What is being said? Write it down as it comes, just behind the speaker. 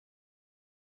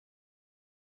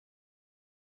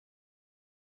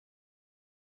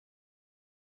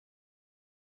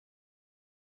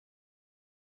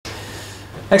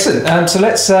Excellent. So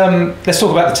let's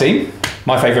talk about the team,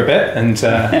 my favourite bit, and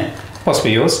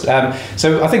possibly yours.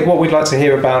 So I think what we'd like to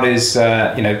hear about is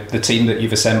the team that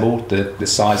you've assembled, the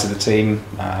size of the team,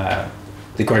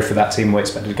 the growth of that team, where it's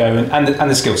expected to go, and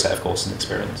the skill set, of course, and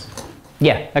experience.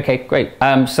 Yeah. Okay. Great.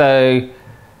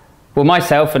 Well,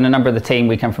 myself and a number of the team,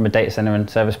 we come from a data center and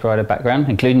service provider background,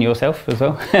 including yourself as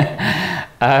well.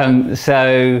 That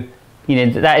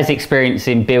is experience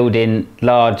in building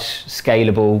large,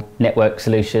 scalable network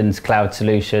solutions, cloud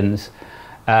solutions.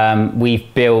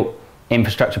 We've built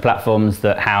infrastructure platforms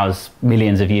that house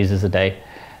millions of users a day,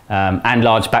 and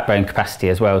large backbone capacity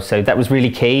as well. So that was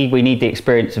really key. We need the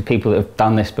experience of people that have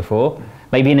done this before,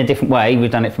 maybe in a different way. We've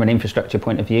done it from an infrastructure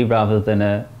point of view rather than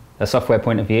a software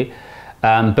point of view.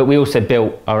 But we also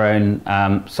built our own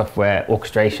software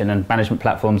orchestration and management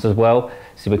platforms as well.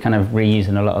 So we're kind of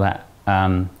reusing a lot of that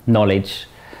knowledge.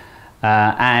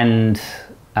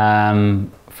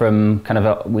 From kind of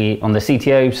on the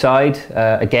CTO side,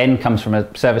 again, comes from a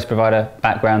service provider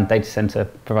background, data center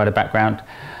provider background,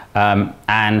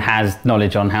 and has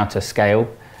knowledge on how to scale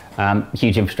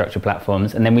huge infrastructure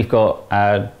platforms. And then we've got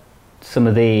some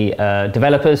of the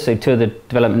developers, so two of the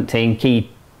development team, key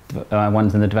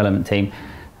ones in the development team.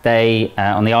 They,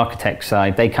 on the architect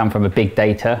side, they come from a big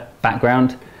data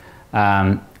background,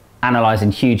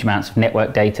 analyzing huge amounts of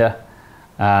network data,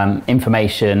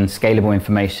 information, scalable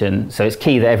information. So it's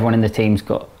key that everyone in the team's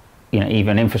got,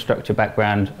 either an infrastructure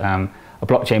background, a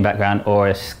blockchain background, or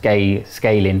a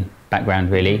scaling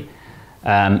background, really.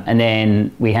 And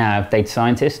then we have data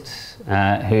scientists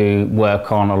who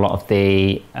work on a lot of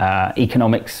the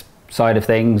economics side of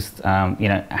things,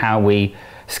 how we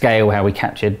scale, how we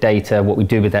capture data, what we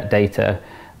do with that data,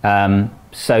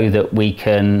 so that we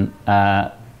can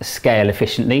scale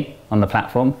efficiently on the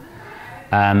platform.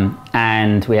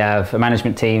 And we have a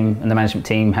management team, and the management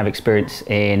team have experience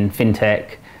in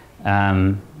fintech,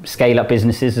 scale-up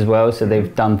businesses as well. So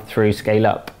they've done through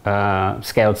scaled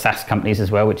SaaS companies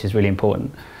as well, which is really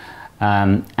important.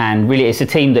 And really, it's a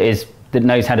team that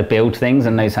knows how to build things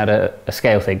and knows how to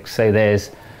scale things. So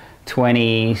there's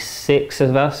 26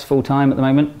 of us full-time at the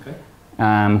moment, okay.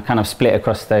 Kind of split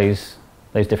across those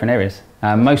different areas.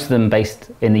 Most of them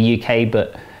based in the UK,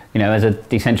 but as a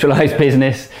decentralized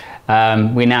business,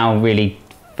 we're now really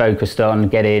focused on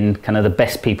getting kind of the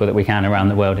best people that we can around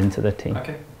the world into the team.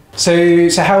 Okay. So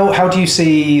how do you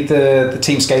see the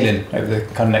team scaling over the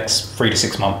kind of next 3 to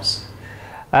 6 months?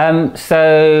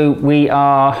 So we're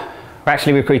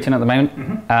actually recruiting at the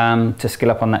moment to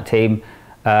skill up on that team.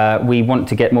 We want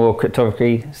to get more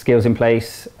cryptography skills in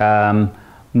place,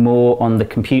 more on the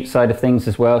compute side of things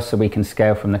as well, so we can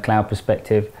scale from the cloud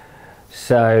perspective.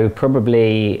 So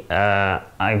probably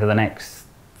over the next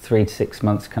 3 to 6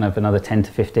 months, kind of another 10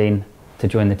 to 15 to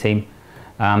join the team.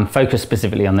 Focus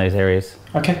specifically on those areas.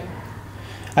 Okay.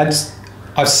 And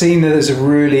I've seen that there's a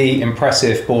really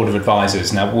impressive board of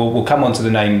advisors. Now we'll come on to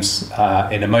the names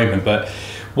in a moment, but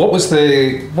what was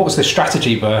the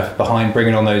strategy behind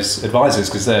bringing on those advisors?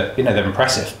 Because they're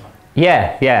impressive.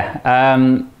 Yeah.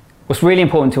 What's really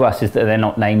important to us is that they're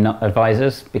not name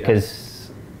advisors, because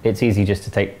it's easy just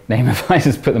to take name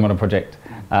advisors, put them on a project,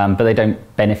 but they don't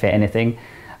benefit anything.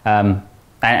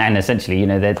 And essentially,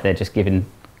 they're just giving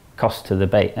cost to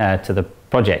the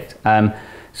project.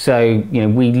 So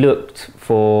we looked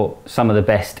for some of the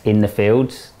best in the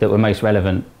fields that were most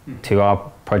relevant to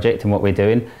our project and what we're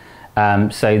doing.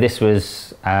 So this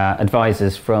was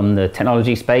advisors from the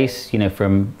technology space,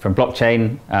 from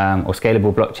blockchain or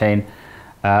scalable blockchain,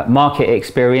 market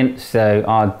experience. So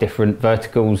our different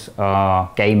verticals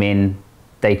are gaming,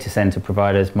 data center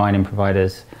providers, mining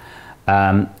providers,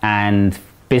 and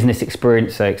business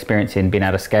experience. So experience in being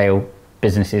able to scale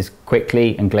businesses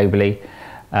quickly and globally,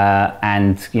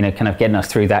 and kind of getting us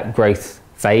through that growth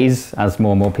phase as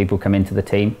more and more people come into the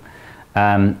team.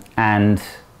 And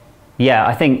yeah,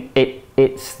 I think it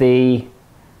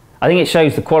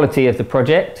shows the quality of the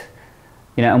project,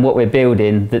 and what we're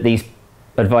building, that these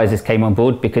advisors came on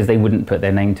board, because they wouldn't put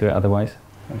their name to it otherwise.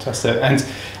 Fantastic. And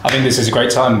I think this is a great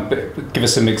time, but give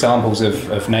us some examples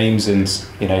of names and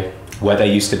where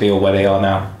they used to be or where they are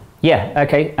now. Yeah,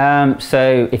 okay.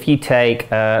 So if you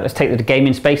let's take the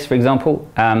gaming space, for example.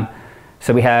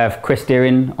 So we have Chris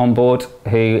Deering on board,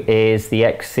 who is the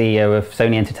ex-CEO of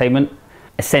Sony Entertainment.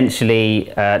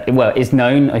 Essentially, is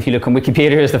known, if you look on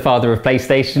Wikipedia, as the father of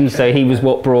PlayStation. So he was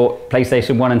what brought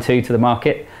PlayStation 1 and 2 to the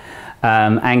market.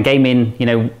 And gaming,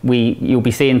 you'll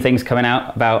be seeing things coming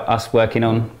out about us working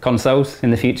on consoles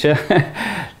in the future,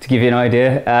 to give you an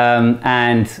idea.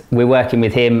 And we're working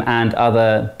with him and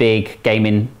other big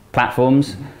gaming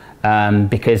platforms,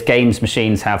 because games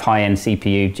machines have high-end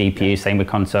CPU, GPU, same with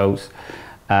consoles.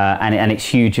 and it's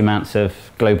huge amounts of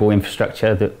global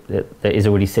infrastructure that is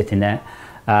already sitting there.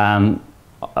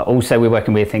 Also, we're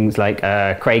working with things like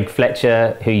Craig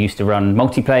Fletcher, who used to run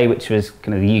Multiplay, which was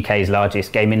kind of the UK's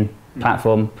largest gaming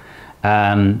platform,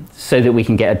 so that we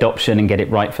can get adoption and get it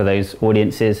right for those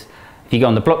audiences. If you go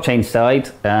on the blockchain side,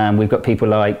 we've got people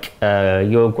like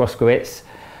Jörg Groskowitz,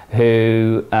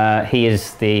 who he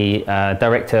is the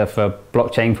director for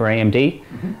blockchain for AMD.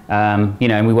 You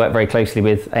know, and we work very closely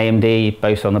with AMD,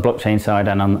 both on the blockchain side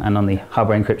and on the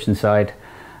hardware encryption side.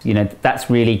 You know, that's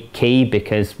really key,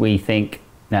 because we think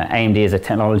AMD as a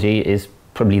technology is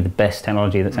probably the best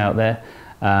technology that's out there,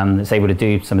 that's able to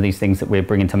do some of these things that we're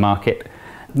bringing to market.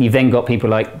 You've then got people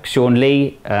like Sean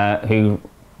Lee, who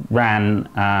ran,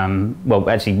 well,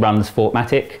 actually runs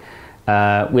Fortmatic,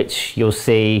 which you'll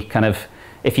see kind of,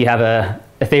 if you have a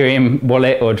Ethereum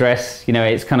wallet or address, you know,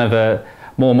 it's kind of a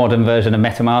more modern version of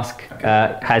MetaMask.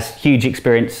 Okay. Has huge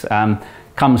experience,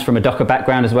 comes from a Docker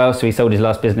background as well, so he sold his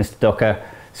last business to Docker.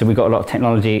 So we've got a lot of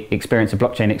technology experience, a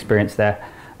blockchain experience there.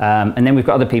 And then we've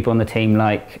got other people on the team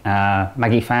like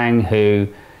Maggie Fang, who,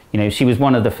 you know, she was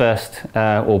one of the first,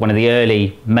 or one of the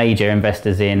early major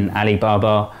investors in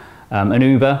Alibaba and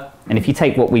Uber. And if you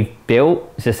take what we've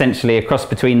built, it's essentially a cross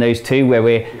between those two, where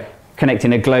we're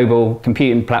connecting a global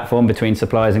computing platform between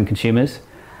suppliers and consumers.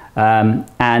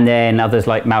 And then others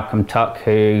like Malcolm Tuck,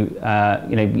 who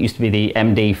you know, used to be the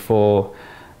MD for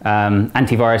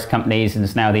antivirus companies and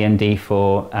is now the MD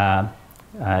for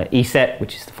ESET,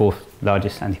 which is the 4th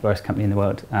largest antivirus company in the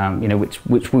world, you know,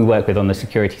 which we work with on the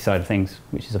security side of things,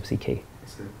 which is obviously key.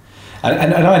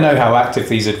 And I know how active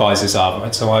these advisors are,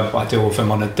 right? So I deal with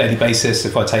them on a daily basis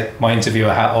if I take my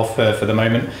interviewer hat off for the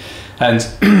moment. And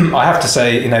I have to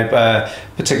say, you know,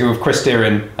 particularly with Chris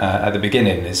Deering at the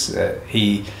beginning, is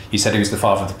you said he was the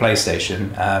father of the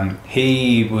PlayStation.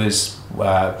 He was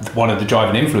one of the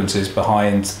driving influences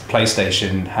behind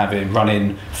PlayStation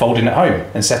running folding at home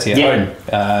and SETI at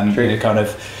home, you know, kind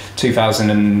of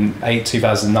 2008,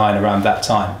 2009, around that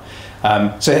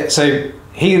time. So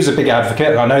he was a big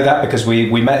advocate, and I know that because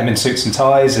we met him in suits and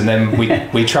ties, and then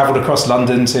we travelled across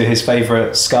London to his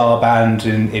favourite ska band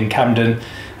in Camden,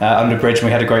 under bridge, and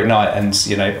we had a great night. And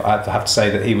you know, I have to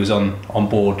say that he was on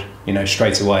board, you know,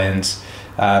 straight away, and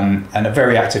a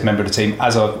very active member of the team,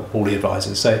 as are all the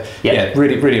advisors. So yeah,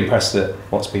 really impressed at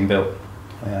what's been built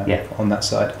on that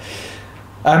side.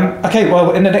 Okay,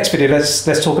 well, in the next video,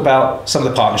 let's talk about some of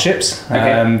the partnerships.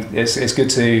 Okay. It's good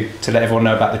to let everyone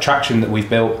know about the traction that we've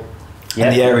built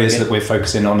and the areas that we're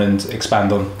focusing on, and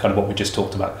expand on kind of what we just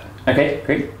talked about. Okay,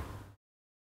 great.